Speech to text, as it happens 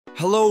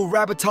Hello,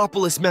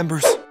 RabbiToPoliS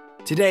members.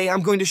 Today,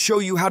 I'm going to show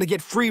you how to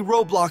get free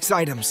Roblox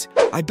items.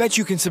 I bet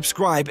you can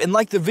subscribe and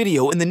like the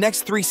video in the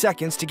next 3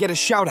 seconds to get a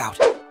shout-out.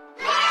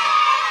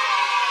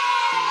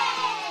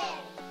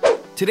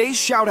 Today's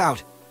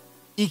shout-out,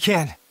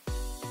 Ekan,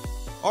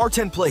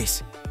 R10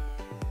 Place,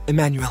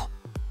 Emmanuel.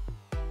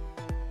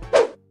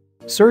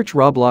 Search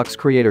Roblox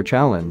Creator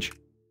Challenge.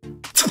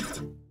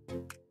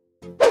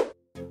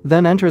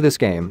 Then enter this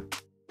game.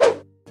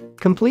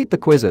 Complete the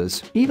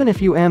quizzes. Even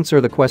if you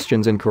answer the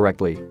questions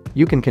incorrectly,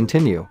 you can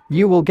continue.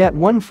 You will get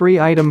 1 free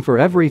item for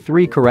every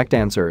 3 correct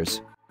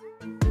answers.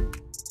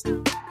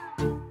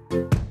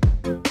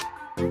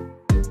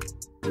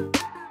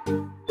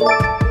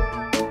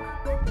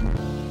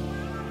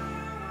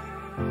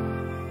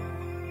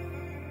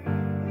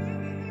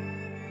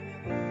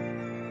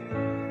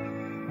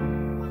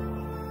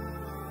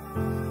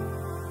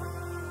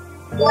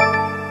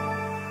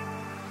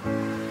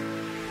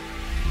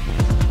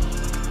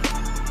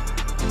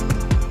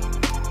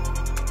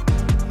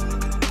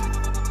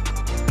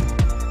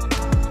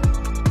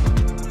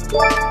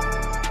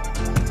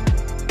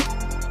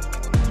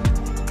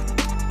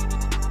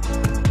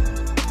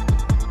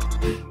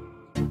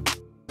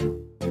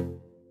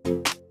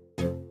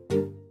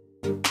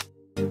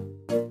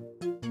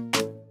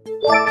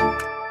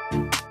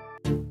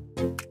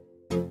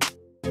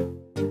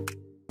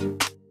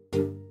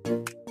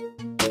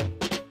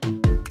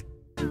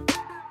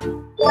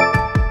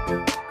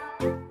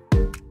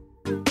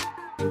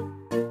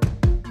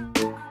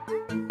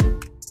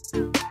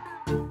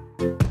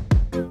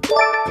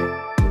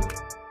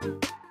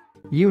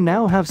 You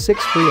now have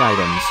 6 free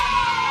items.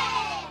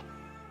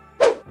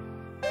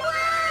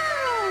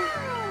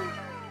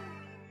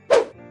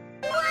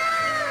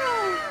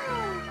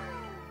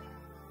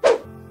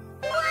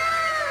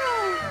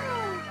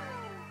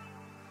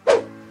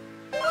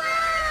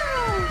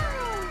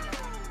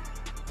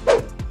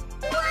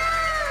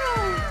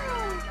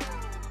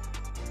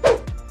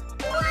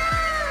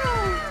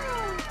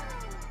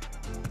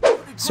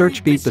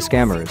 Search Beat the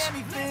Scammers.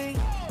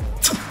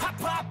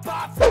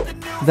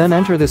 Then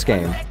enter this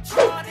game.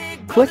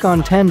 Click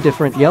on 10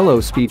 different yellow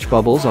speech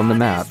bubbles on the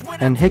map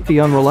and hit the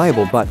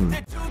unreliable button. You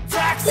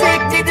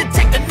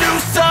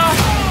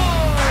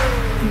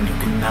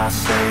cannot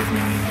save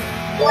me,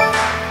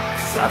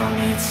 'cause I don't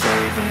need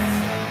saving.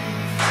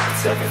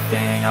 It's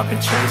everything I've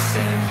been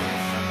chasing,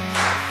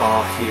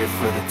 all here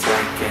for the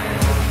taking.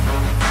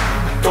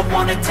 Don't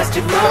wanna test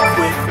your luck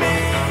with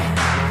me,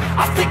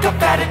 I think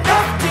I've had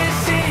enough disease.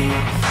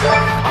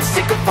 I'm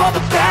sick of all the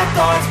bad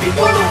thoughts,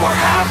 people who are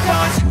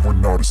half-nots. You are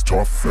not as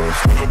tough as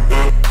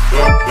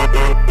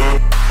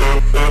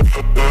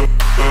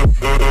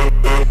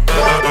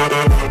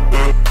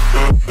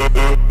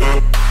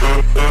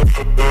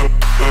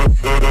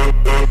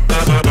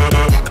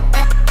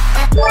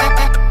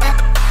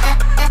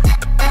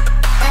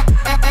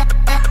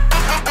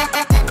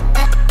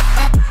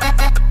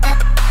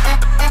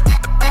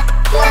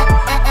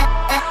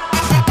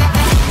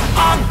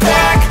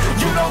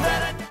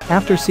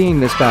After seeing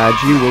this badge,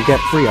 you will get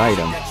free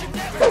item.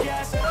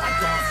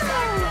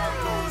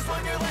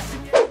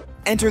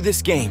 Enter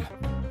this game.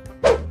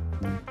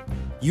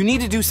 You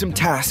need to do some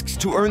tasks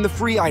to earn the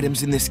free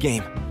items in this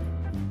game.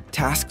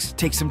 Tasks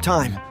take some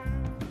time.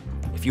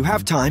 If you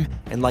have time,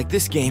 and like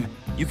this game,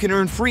 you can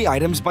earn free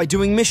items by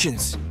doing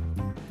missions.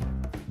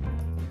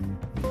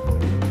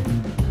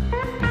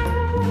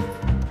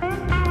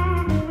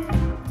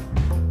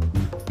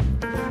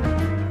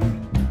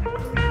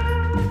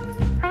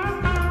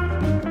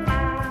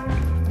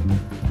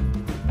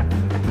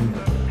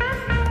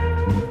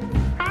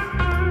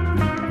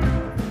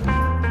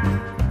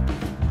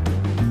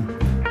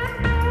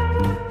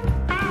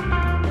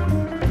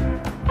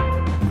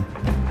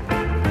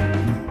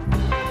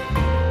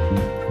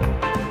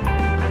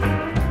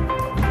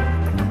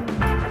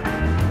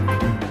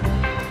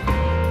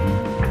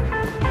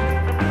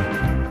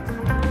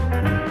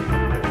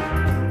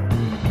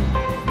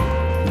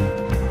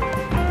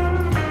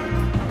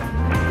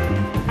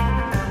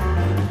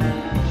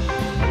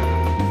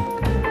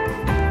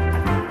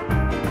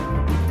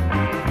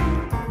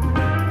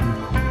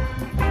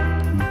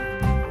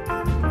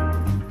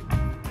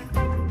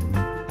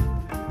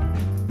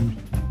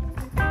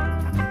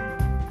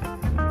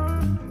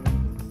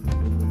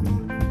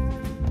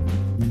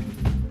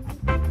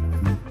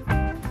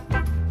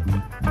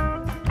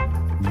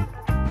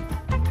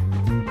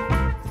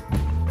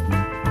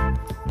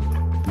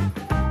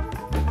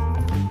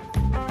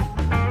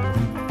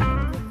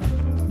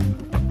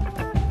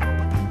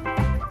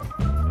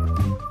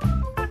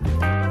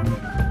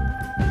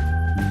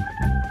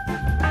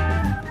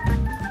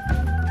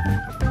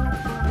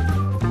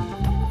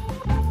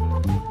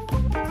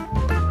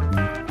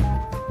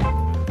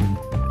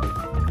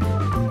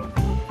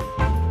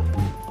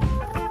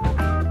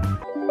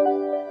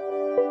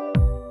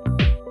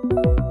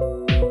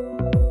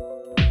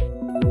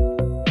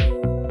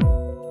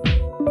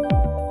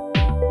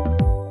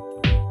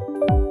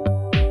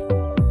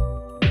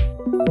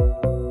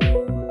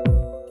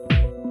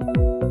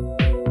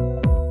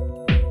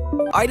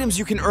 items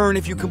you can earn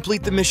if you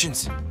complete the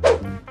missions.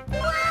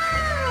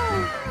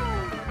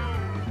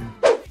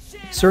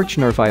 Search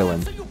Nerf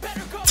Island.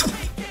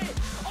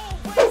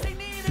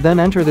 Then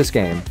enter this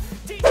game.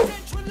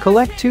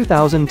 Collect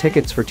 2,000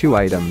 tickets for 2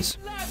 items.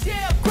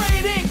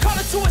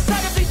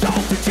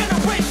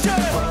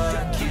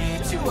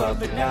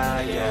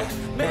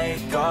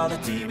 Make all the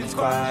demons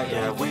quiet,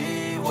 yeah.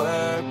 We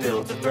were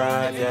built to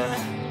thrive, yeah.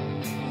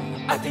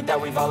 I think that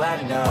we've all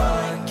had enough.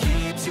 What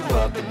keeps you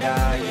up at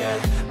night, yeah.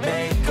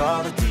 Make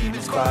all the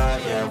demons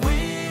quiet, yeah.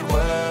 We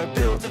were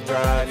built to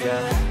thrive,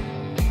 yeah.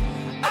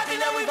 I think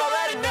that we've all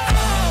had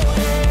enough.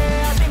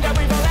 Yeah, I think that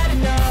we've all had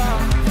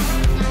enough.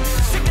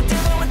 Sick of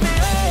dealing with the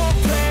old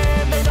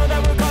plan. They know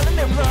that we're calling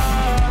it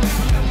wrong.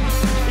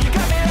 You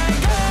got me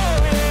like, oh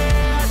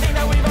yeah, I think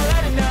that we've all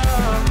had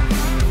enough.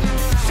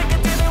 Sick of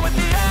dealing with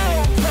the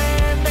old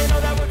plan. They know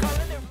that we're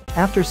calling it wrong.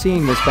 After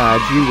seeing this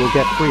badge, you will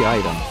get free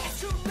items.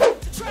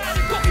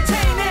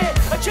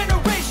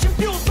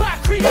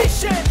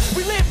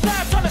 We live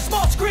lives on a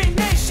small screen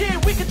nation.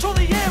 We control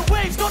the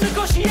airwaves, no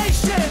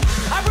negotiation.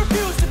 I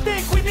refuse to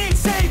think we need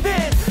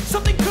saving.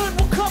 Something good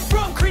will come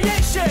from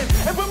creation.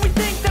 And when we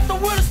think that the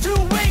world is too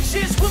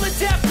anxious, we'll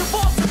adapt,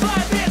 evolve,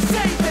 survive, and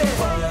save it.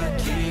 What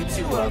keeps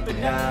you up at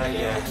night,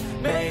 yeah.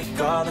 Make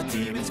all the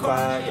demons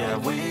quiet, yeah.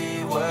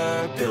 We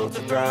were built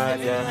to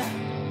thrive, yeah.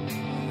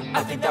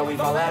 I think that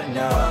we've all had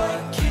enough.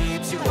 What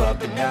keeps you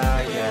up at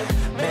night, yeah.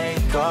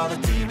 Make all the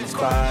demons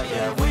quiet,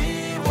 yeah.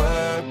 We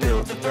were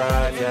built to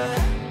thrive,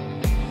 yeah.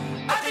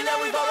 I think that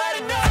we've all had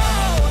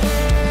enough.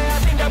 Yeah, I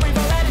think that we've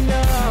all had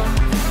enough.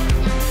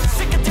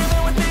 Sick of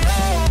dealing with the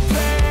old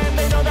plan.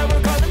 They know that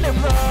we're calling it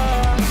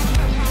wrong.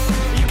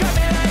 You got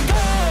me like,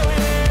 oh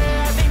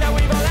yeah, I think that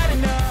we've all had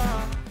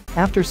enough.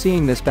 After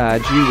seeing this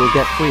badge, you will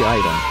get free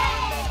items.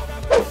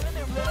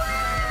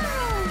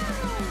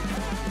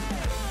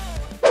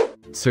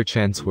 Search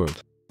Ants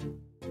World.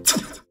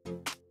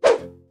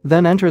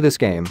 Then enter this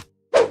game.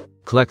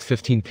 Collect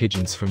 15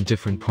 pigeons from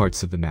different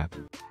parts of the map.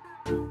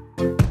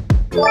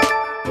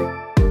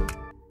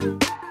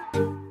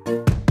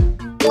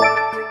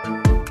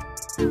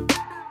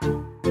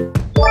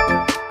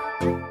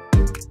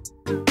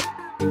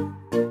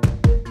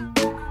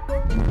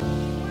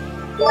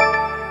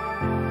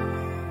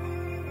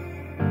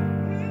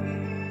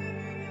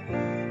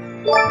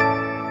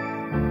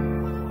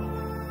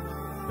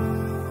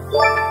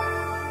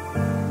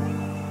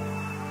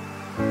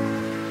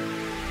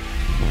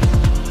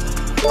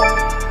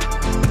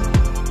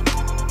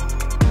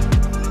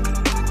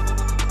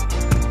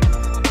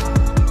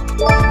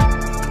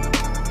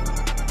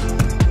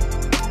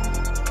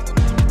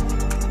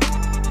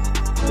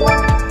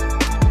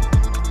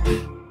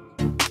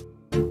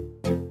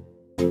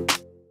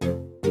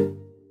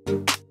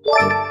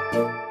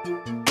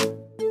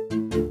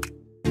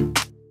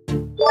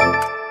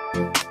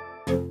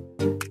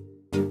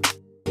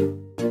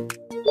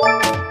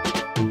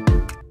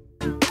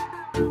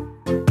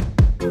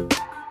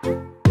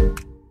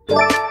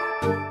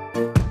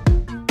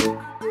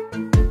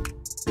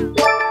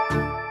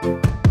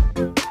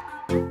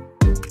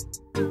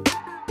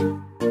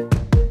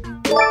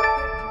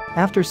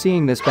 After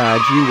seeing this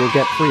badge, you will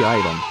get free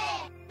items.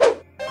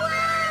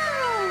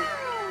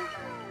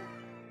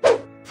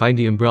 Find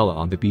the umbrella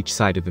on the beach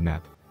side of the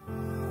map.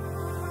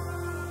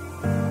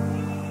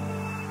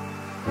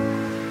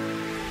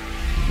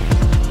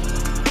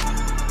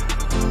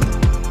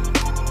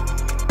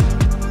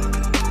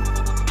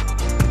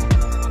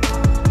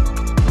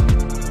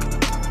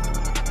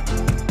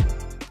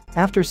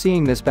 After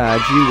seeing this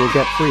badge, you will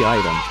get free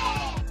items.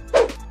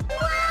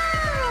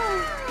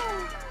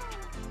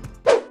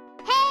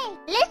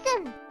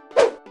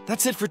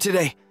 That's it for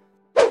today.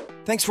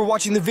 Thanks for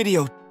watching the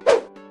video.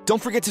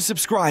 Don't forget to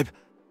subscribe.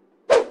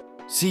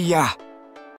 See ya.